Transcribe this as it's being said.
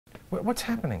What's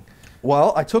happening?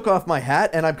 Well, I took off my hat,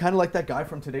 and I'm kind of like that guy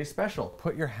from today's special.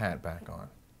 Put your hat back on.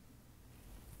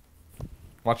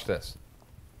 Watch this.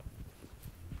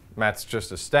 Matt's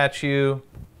just a statue.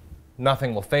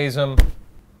 Nothing will faze him.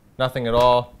 Nothing at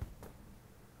all.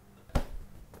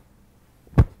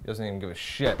 He doesn't even give a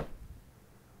shit.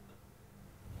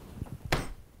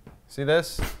 See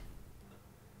this?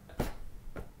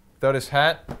 Without his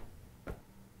hat,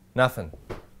 nothing.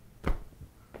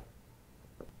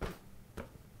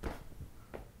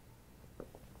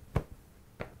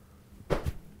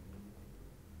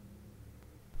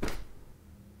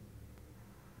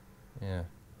 Yeah.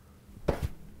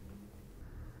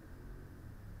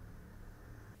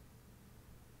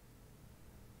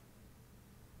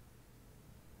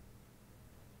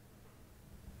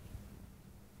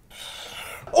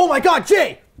 Oh my God,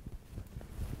 Jay!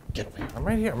 Get away. I'm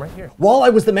right here. I'm right here. While I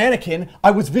was the mannequin,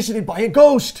 I was visited by a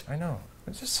ghost. I know.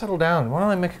 Let's just settle down. Why don't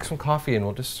I make some coffee and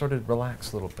we'll just sort of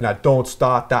relax a little bit. Now, don't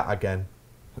start that again.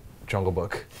 Jungle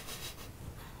Book.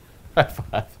 High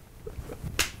five.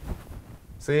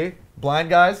 See? Blind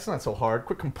guys, it's not so hard.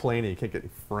 Quit complaining. You can't get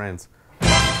any friends.